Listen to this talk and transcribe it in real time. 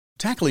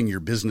Tackling your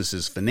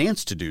business's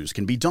finance to-dos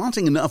can be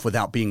daunting enough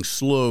without being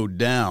slowed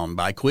down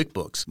by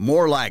QuickBooks.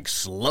 More like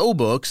slow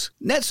books.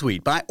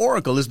 NetSuite by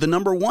Oracle is the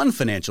 #1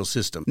 financial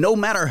system, no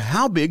matter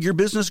how big your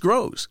business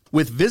grows.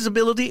 With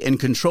visibility and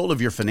control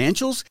of your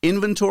financials,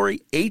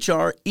 inventory,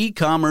 HR,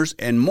 e-commerce,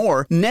 and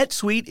more,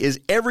 NetSuite is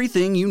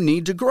everything you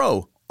need to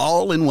grow,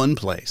 all in one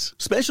place.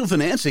 Special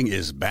financing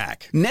is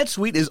back.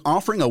 NetSuite is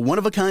offering a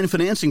one-of-a-kind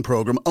financing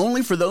program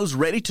only for those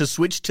ready to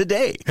switch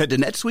today. Head to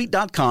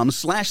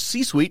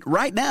netsuite.com/C-Suite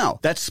right now.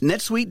 That's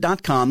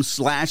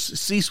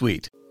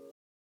netsuite.com/C-Suite.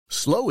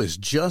 Slow is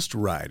just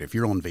right if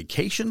you're on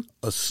vacation,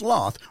 a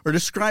sloth, or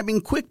describing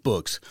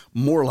QuickBooks.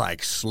 More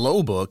like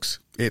slow books.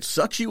 It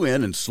sucks you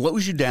in and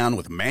slows you down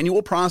with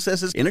manual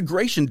processes,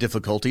 integration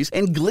difficulties,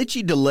 and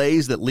glitchy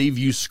delays that leave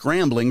you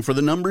scrambling for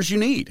the numbers you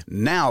need.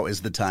 Now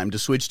is the time to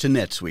switch to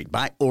NetSuite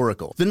by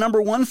Oracle, the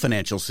 #1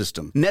 financial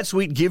system.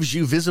 NetSuite gives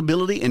you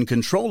visibility and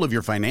control of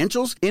your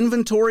financials,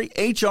 inventory,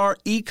 HR,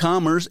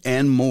 e-commerce,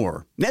 and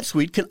more.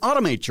 NetSuite can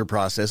automate your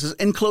processes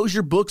and close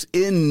your books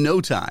in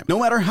no time, no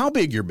matter how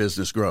big your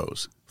business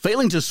grows.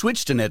 Failing to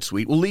switch to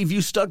NetSuite will leave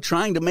you stuck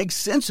trying to make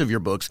sense of your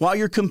books while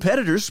your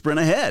competitors sprint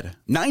ahead.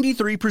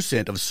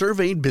 93% of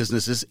surveyed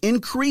businesses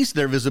increase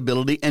their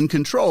visibility and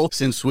control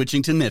since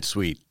switching to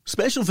NetSuite.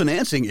 Special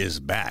financing is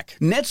back.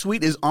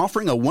 NetSuite is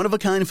offering a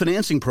one-of-a-kind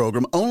financing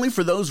program only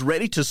for those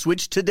ready to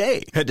switch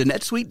today. Head to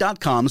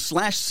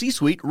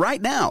netsuite.com/C-Suite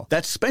right now.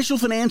 That's special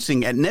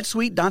financing at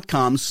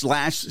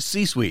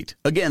netsuite.com/C-Suite.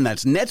 Again,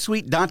 that's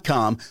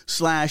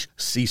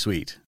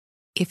netsuite.com/C-Suite.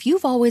 If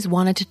you've always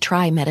wanted to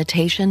try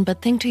meditation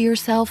but think to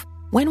yourself,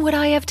 when would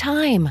I have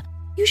time?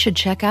 You should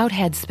check out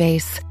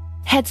Headspace.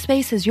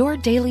 Headspace is your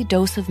daily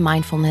dose of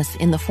mindfulness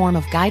in the form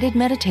of guided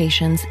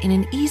meditations in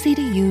an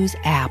easy-to-use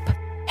app.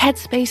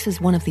 Headspace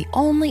is one of the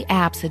only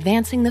apps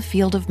advancing the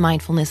field of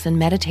mindfulness and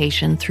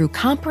meditation through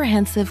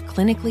comprehensive,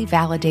 clinically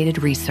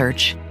validated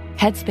research.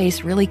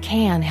 Headspace really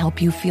can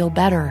help you feel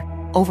better.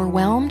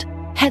 Overwhelmed?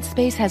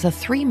 Headspace has a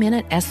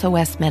 3-minute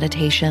SOS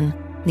meditation.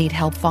 Need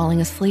help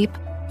falling asleep?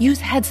 Use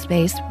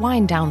Headspace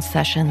wind-down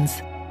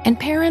sessions. And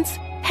parents,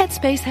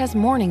 Headspace has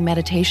morning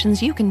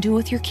meditations you can do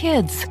with your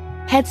kids.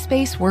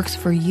 Headspace works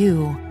for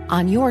you,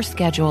 on your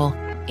schedule,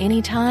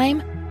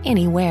 anytime,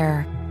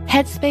 anywhere.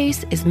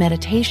 Headspace is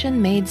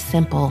meditation made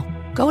simple.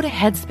 Go to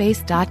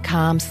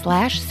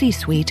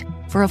headspace.com/C-Suite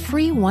for a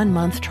free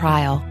 1-month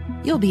trial.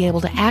 You'll be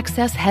able to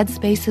access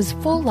Headspace's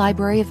full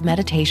library of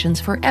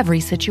meditations for every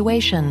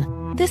situation.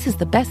 This is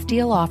the best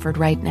deal offered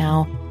right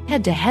now.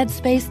 Head to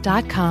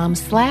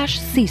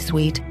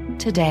headspace.com/C-Suite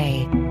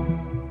today.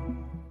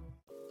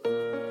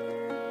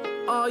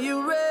 Are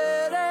you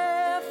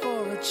ready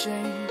for a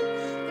change?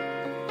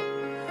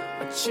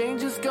 A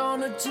change is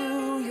gonna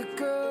do you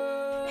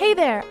good. Hey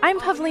there, I'm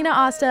Pavlina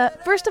Asta.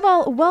 First of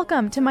all,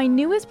 welcome to my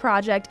newest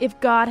project, If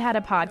God Had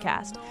a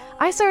Podcast.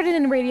 I started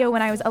in radio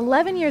when I was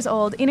 11 years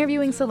old,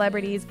 interviewing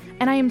celebrities,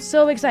 and I am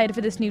so excited for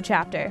this new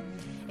chapter.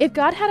 If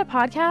God Had a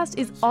Podcast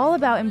is all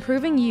about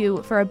improving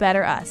you for a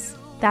better us.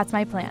 That's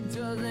my plan.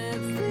 Doesn't it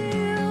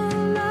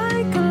feel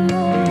like a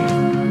loss?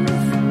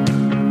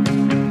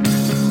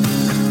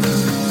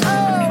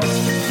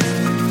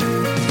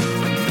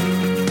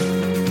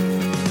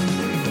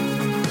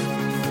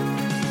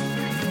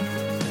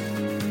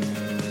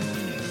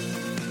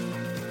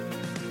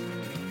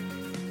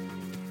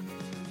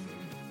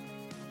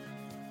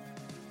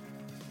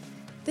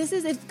 This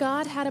is If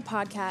God Had a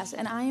Podcast,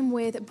 and I am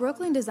with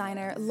Brooklyn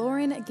designer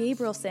Lauren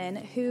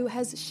Gabrielson, who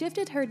has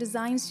shifted her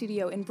design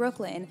studio in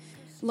Brooklyn,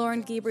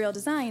 Lauren Gabriel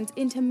Designs,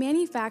 into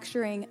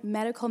manufacturing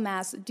medical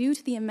masks due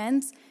to the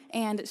immense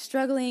and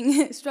struggling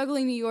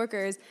New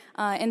Yorkers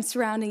and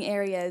surrounding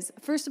areas.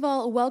 First of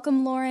all,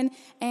 welcome, Lauren,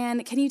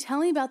 and can you tell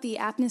me about the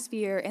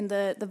atmosphere and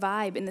the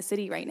vibe in the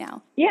city right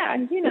now? Yeah,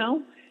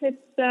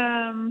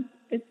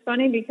 it's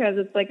funny because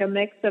it's like a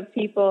mix of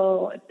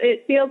people.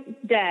 It feels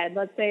dead.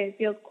 Let's say it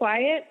feels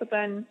quiet, but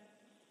then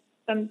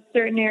some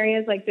certain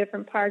areas, like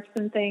different parks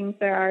and things,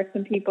 there are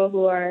some people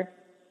who are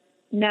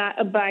not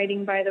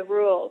abiding by the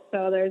rules.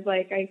 So there's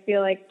I feel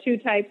like two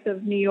types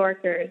of New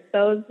Yorkers.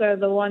 Those are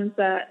the ones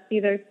that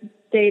either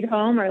stayed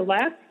home or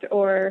left,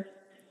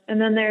 and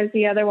then there's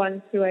the other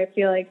ones who I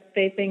feel like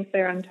they think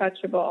they're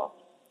untouchable.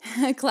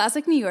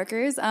 Classic New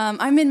Yorkers.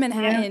 I'm in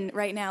Manhattan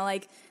right now,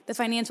 the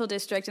financial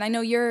district, and I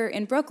know you're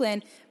in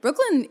Brooklyn.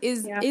 Brooklyn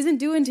isn't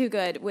doing too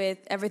good with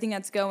everything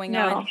that's going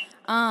on.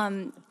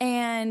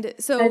 And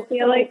so I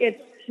feel like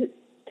it's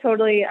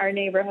totally our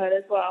neighborhood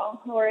as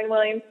well. We're in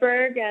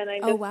Williamsburg, and I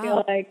just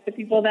feel like the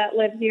people that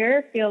live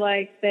here feel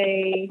like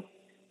I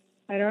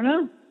don't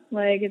know,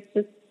 it's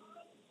just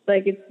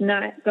it's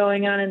not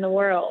going on in the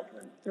world.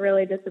 It's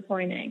really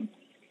disappointing.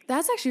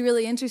 That's actually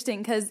really interesting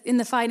because in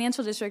the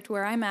financial district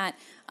where I'm at,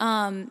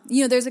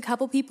 there's a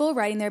couple people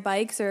riding their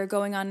bikes or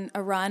going on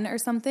a run or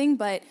something,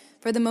 but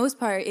for the most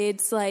part,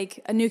 it's like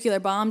a nuclear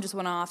bomb just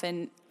went off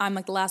and I'm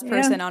the last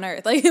person on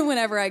earth.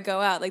 Whenever I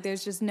go out,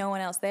 there's just no one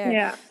else there.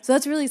 Yeah. So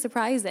that's really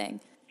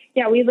surprising.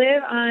 Yeah, we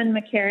live on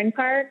McCarran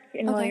Park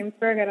in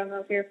Williamsburg. I don't know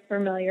if you're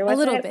familiar with it. A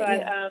little bit,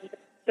 but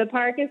the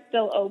park is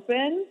still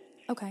open.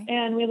 Okay.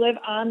 And we live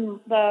on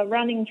the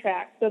running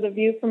track. So the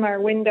view from our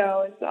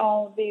window is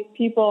all of these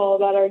people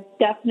that are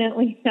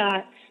definitely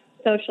not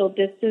social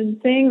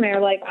distancing. They're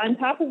like on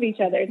top of each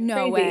other. It's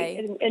No crazy.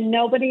 way. And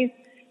nobody's,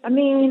 I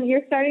mean,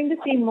 you're starting to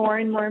see more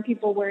and more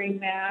people wearing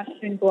masks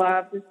and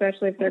gloves,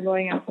 especially if they're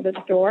going out to the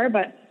store.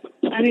 But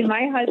I mean,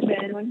 my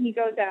husband, when he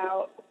goes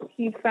out,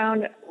 he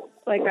found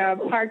like a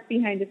park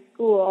behind a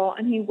school,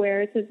 and he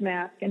wears his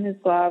mask and his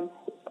gloves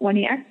when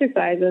he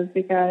exercises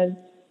because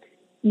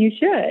you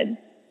should.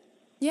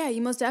 Yeah,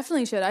 you most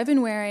definitely should. I've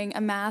been wearing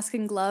a mask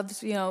and gloves,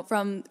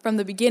 from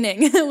the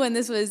beginning when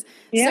this was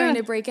starting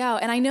to break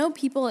out. And I know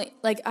people,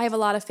 like, I have a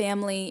lot of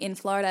family in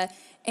Florida,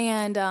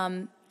 and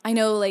I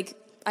know, like,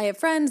 I have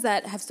friends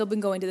that have still been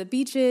going to the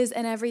beaches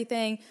and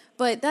everything.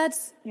 But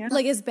that's,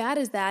 like, as bad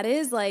as that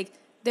is, like,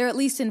 they're at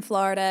least in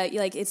Florida.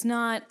 Like, it's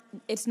not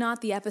the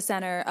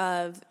epicenter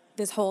of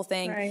this whole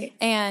thing. Right.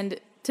 And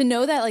to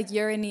know that, like,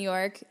 you're in New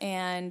York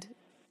and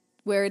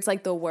where it's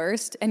like the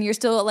worst and you're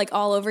still like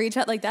all over each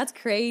other, like that's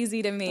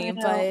crazy to me.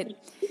 But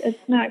it's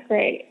not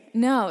great.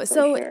 No.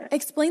 So sure.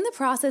 Explain the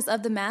process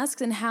of the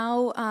masks and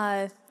how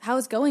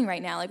it's going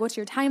right now. Like what's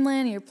your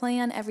timeline, your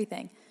plan,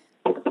 everything?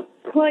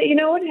 Well,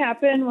 what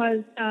happened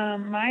was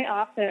my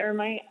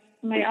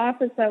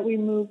office that we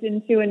moved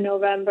into in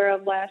November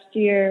of last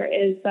year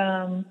is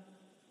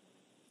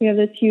we have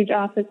this huge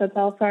office that's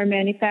all for our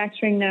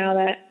manufacturing now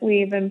that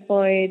we've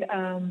employed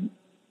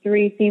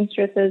 3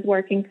 seamstresses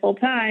working full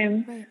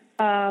time. Right.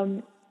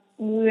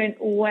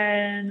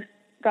 When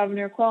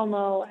Governor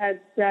Cuomo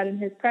had said in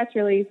his press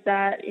release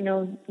that,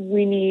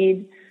 we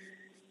need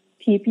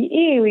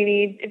PPE, we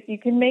need, if you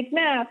can make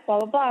masks, blah,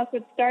 blah, blah. So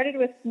it started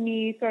with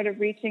me sort of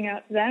reaching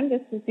out to them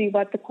just to see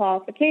what the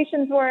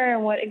qualifications were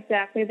and what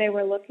exactly they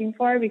were looking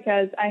for,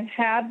 because I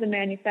have the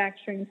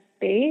manufacturing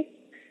space.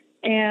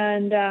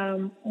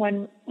 And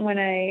when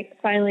I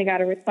finally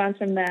got a response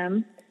from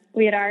them,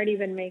 we had already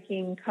been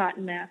making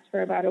cotton masks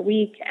for about a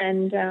week.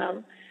 And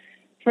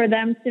for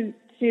them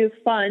to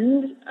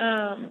fund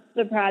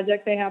the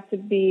project, they have to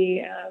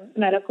be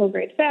medical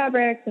grade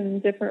fabrics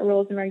and different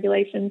rules and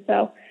regulations.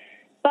 So,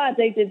 but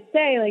they did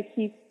say, like,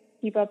 keep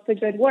up the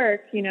good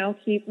work,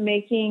 keep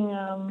making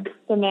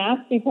the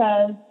masks,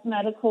 because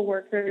medical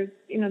workers,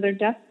 they're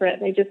desperate.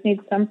 They just need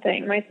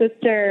something. My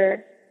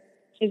sister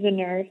is a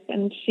nurse,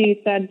 and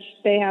she said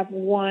they have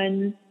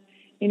one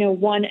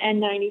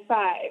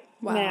N95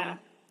 mask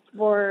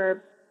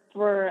for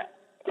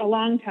a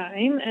long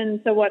time. And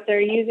so what they're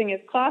using is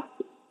cloth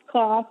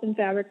and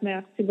fabric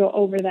masks to go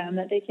over them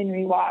that they can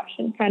rewash,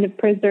 and kind of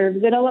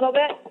preserves it a little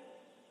bit.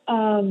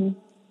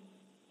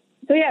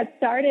 So yeah, it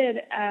started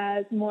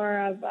as more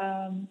of,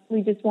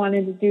 we just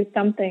wanted to do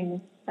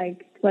something,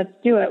 like, let's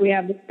do it. We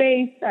have the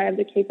space, I have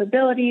the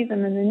capabilities,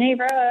 I'm in the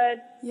neighborhood.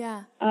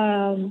 Yeah.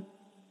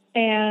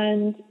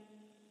 And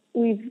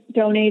we've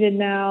donated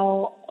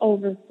now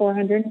over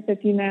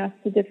 450 masks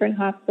to different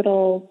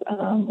hospitals.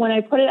 When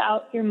I put it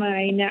out through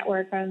my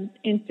network on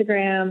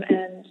Instagram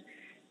and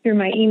through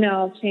my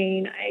email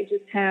chain, I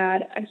just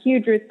had a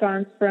huge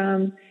response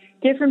from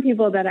different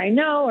people that I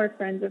know or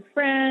friends of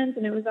friends.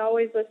 And it was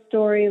always a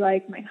story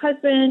like, my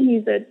husband,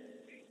 he's a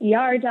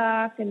ER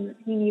doc and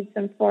he needs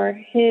them for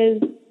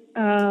his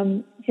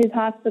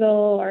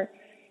hospital, or,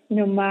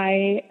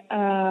 my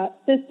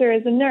sister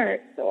is a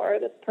nurse, or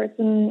this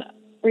person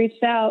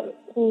reached out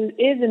who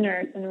is a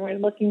nurse and we're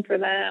looking for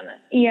them,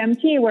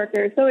 EMT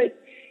workers. So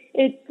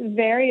it's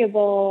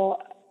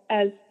variable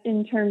as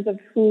in terms of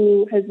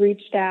who has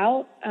reached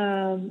out.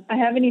 I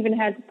haven't even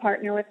had to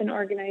partner with an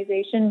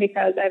organization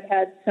because I've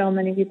had so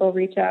many people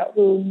reach out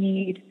who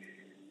need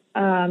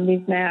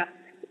these masks.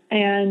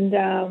 And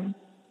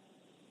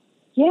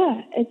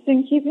it's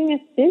been keeping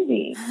us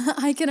busy.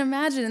 I can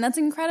imagine. And that's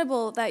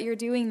incredible that you're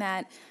doing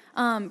that.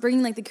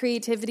 Bringing like the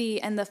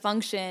creativity and the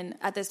function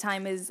at this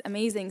time is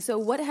amazing. So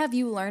what have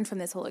you learned from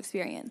this whole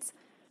experience?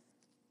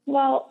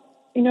 Well,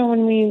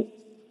 when we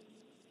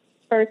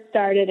first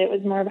started, it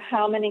was more of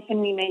how many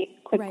can we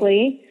make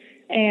quickly,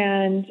 right,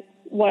 and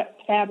what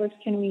fabrics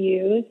can we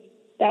use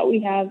that we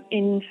have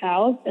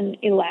in-house, and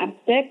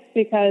elastics,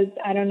 because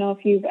I don't know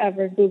if you've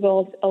ever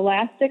Googled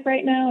elastic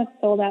right now. It's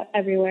sold out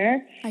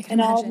everywhere. And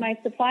all of my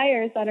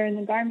suppliers that are in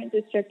the garment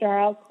district are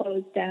all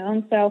closed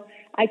down. So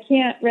I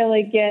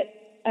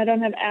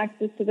don't have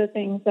access to the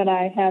things that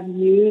I have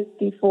used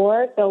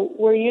before. So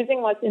we're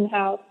using what's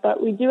in-house,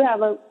 but we do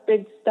have a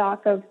big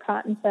stock of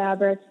cotton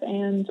fabrics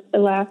and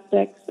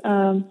elastics.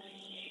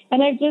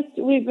 And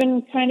we've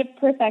been kind of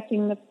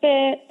perfecting the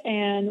fit,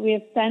 and we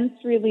have since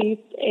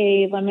released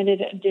a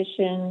limited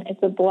edition.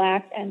 It's a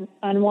black and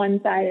on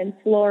one side and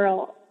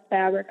floral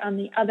fabric on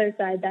the other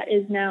side that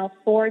is now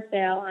for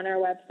sale on our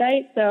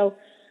website. So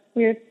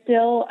we're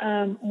still,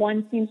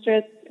 one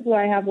seamstress who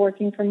I have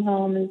working from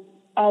home is,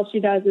 all she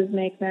does is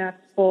make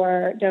masks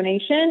for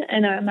donation.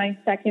 And my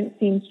second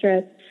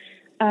seamstress,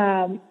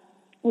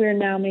 we're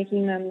now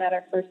making them that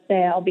are for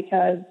sale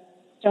because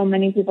so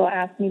many people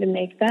ask me to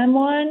make them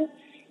one.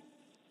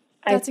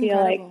 That's I feel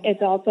incredible. like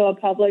it's also a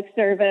public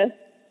service.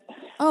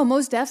 Oh,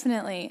 most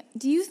definitely.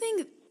 Do you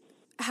think,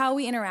 how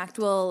we interact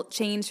will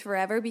change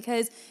forever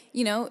because,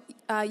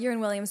 you're in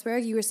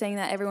Williamsburg. You were saying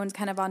that everyone's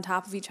kind of on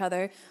top of each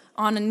other.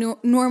 On a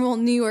normal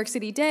New York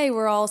City day,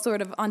 we're all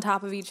sort of on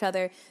top of each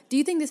other. Do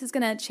you think this is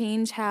going to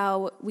change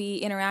how we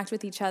interact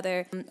with each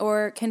other,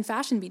 or can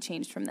fashion be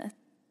changed from this?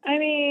 I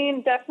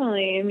mean,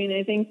 definitely. I mean,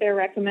 I think they're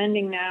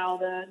recommending now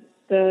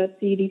the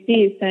CDC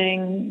is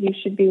saying you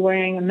should be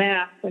wearing a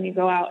mask when you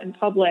go out in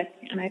public.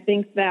 And I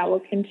think that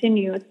will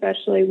continue,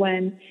 especially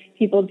when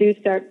people do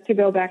start to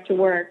go back to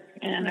work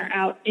and are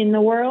out in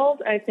the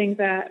world. I think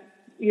that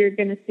you're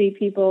going to see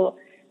people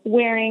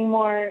wearing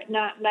more,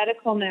 not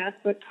medical masks,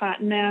 but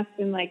cotton masks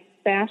and like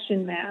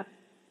fashion masks,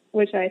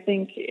 which I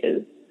think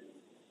is,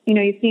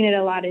 you've seen it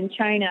a lot in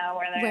China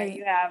where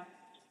right.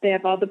 they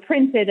have all the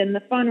printed and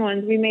the fun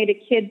ones. We made a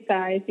kid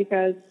size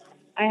because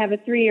I have a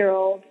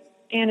 3-year-old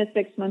and a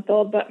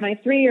 6-month-old, but my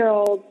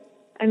 3-year-old,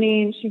 I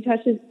mean, she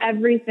touches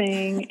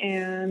everything.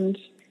 And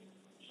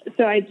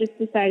so I just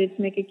decided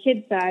to make a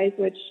kid size,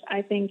 which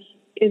I think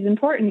is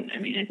important. I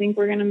mean, I think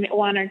we're going to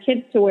want our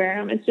kids to wear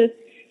them. It's just,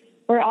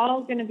 we're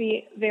all going to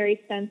be very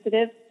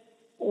sensitive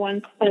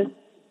once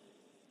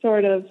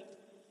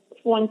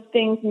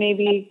things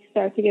maybe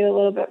start to get a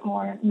little bit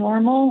more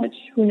normal, which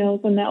who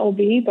knows when that will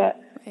be.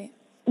 But right.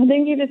 I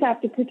think you just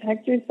have to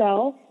protect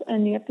yourself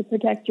and you have to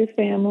protect your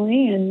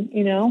family and,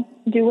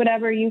 do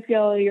whatever you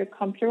feel you're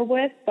comfortable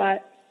with.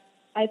 But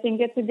I think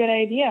it's a good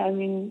idea. I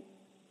mean,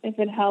 if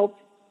it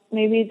helps,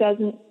 maybe it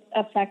doesn't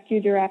affect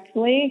you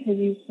directly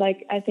because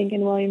I think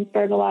in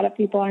Williamsburg, a lot of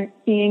people aren't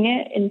seeing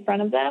it in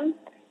front of them.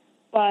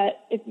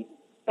 But if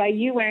by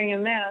you wearing a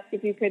mask,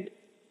 if you could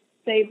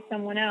save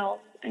someone else,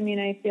 I mean,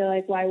 I feel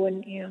like why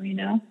wouldn't you,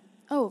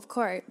 Oh, of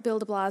course. Bill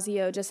de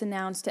Blasio just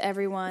announced to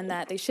everyone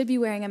that they should be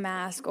wearing a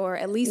mask or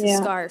at least a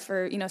scarf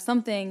or,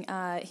 something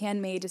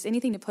handmade, just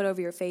anything to put over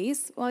your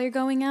face while you're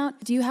going out.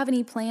 Do you have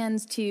any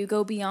plans to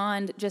go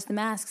beyond just the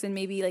masks and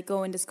maybe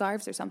go into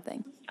scarves or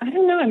something? I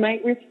don't know. I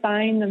might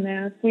refine the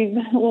mask.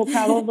 We'll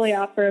probably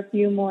offer a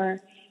few more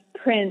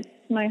prints.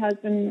 My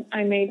husband,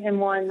 I made him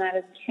one that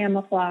is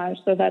camouflage,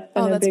 so that's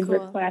been a big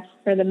request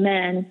for the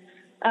men.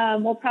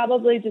 We'll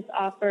probably just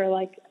offer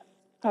a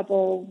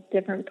couple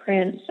different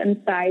prints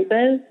and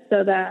sizes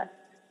so that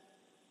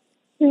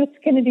it's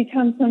going to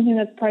become something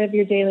that's part of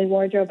your daily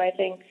wardrobe, I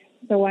think.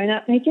 So why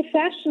not make it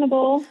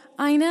fashionable?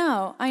 I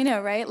know,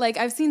 right?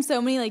 I've seen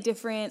so many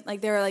different,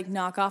 there are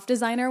knockoff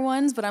designer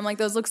ones, but I'm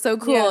those look so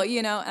cool,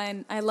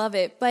 and I love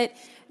it. But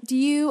do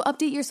you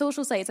update your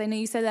social sites? I know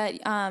you said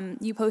that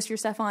you post your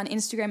stuff on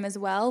Instagram as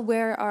well.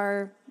 Where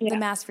are the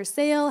masks for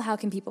sale? How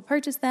can people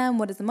purchase them?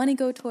 What does the money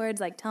go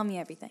towards? Tell me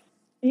everything.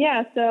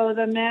 Yeah, so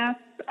the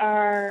masks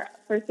are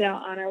for sale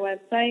on our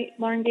website,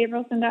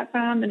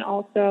 laurengabrielson.com, and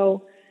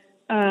also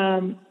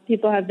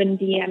people have been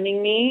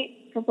DMing me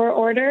for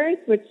orders,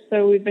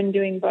 so we've been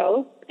doing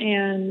both.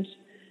 And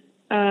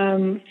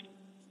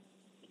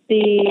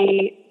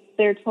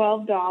they're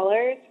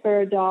 $12 for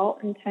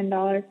adult and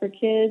 $10 for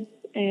kids.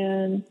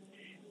 And,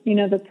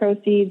 the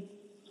proceeds,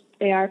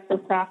 they are for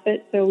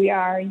profit. So we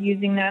are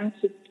using them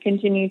to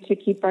continue to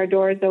keep our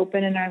doors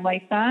open and our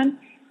lights on.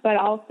 But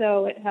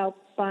also it helps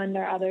fund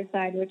our other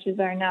side, which is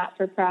our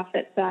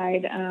not-for-profit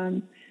side,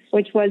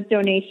 which was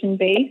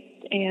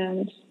donation-based.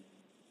 And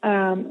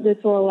this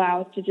will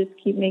allow us to just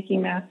keep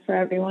making masks for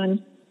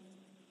everyone.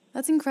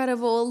 That's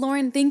incredible.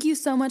 Lauren, thank you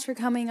so much for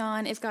coming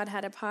on If God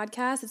Had a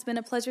Podcast. It's been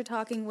a pleasure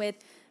talking with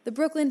the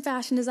Brooklyn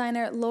fashion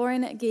designer,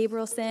 Lauren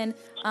Gabrielson,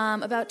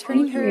 about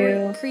turning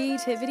her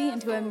creativity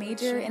into a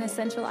major and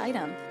essential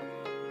item.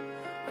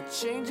 A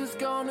change is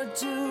gonna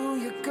do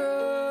you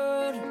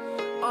good.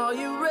 Are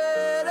you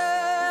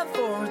ready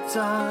for a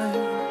time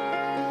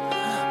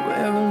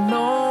where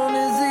alone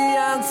is the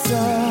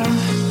answer?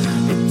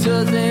 It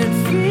doesn't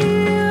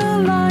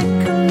feel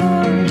like a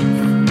life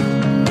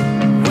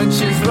when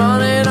she's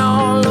running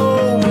all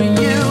over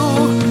you.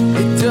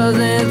 It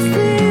doesn't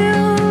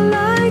feel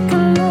like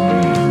a life.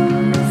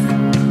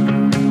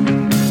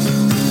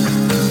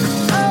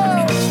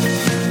 Oh.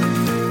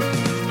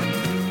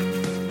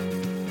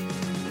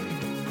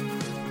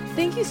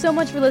 Thank you so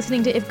much for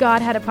listening to If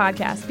God Had a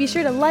Podcast. Be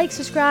sure to like,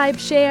 subscribe,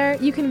 share.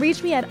 You can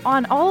reach me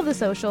on all of the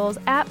socials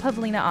at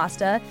Pavlina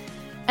Asta.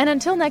 And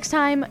until next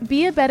time,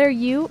 be a better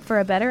you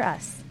for a better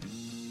us.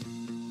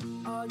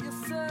 Are you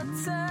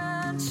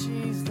certain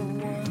she's the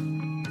one?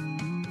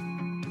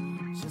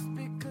 Just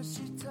because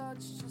she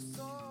touched your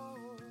soul.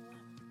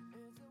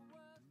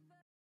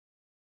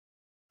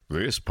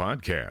 This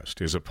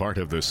podcast is a part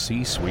of the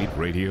C-Suite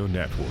Radio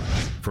Network.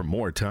 For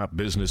more top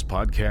business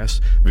podcasts,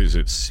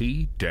 visit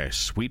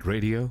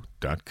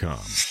c-suiteradio.com.